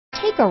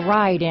Take a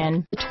ride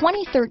in the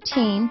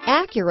 2013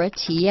 Acura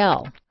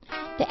TL.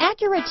 The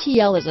Acura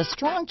TL is a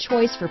strong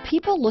choice for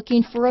people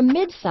looking for a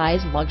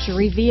mid-size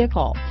luxury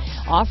vehicle.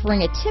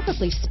 Offering a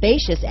typically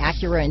spacious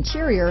Acura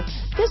interior,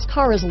 this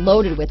car is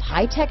loaded with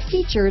high-tech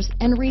features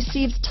and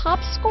receives top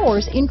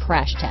scores in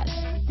crash tests.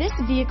 This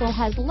vehicle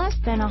has less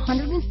than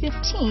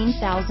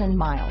 115,000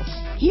 miles.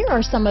 Here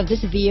are some of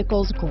this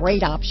vehicle's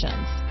great options: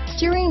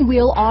 steering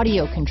wheel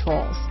audio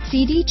controls,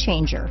 CD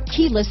changer,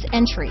 keyless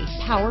entry,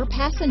 power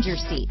passenger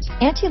seat,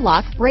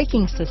 anti-lock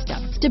braking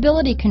system,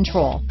 stability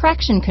control,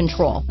 traction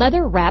control,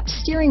 leather-wrapped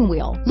steering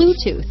wheel,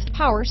 Bluetooth,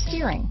 power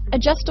steering,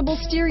 adjustable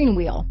steering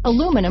wheel,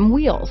 aluminum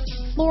wheels,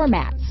 floor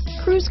mats,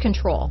 cruise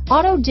control,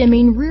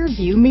 auto-dimming rear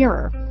view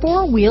mirror,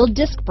 four-wheel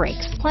disc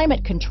brakes,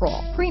 climate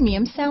control,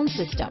 premium sound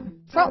system,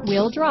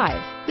 front-wheel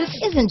drive. This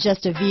isn't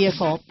just a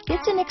vehicle,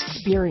 it's an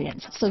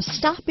experience, so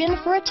stop in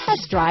for a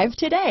test drive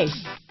today.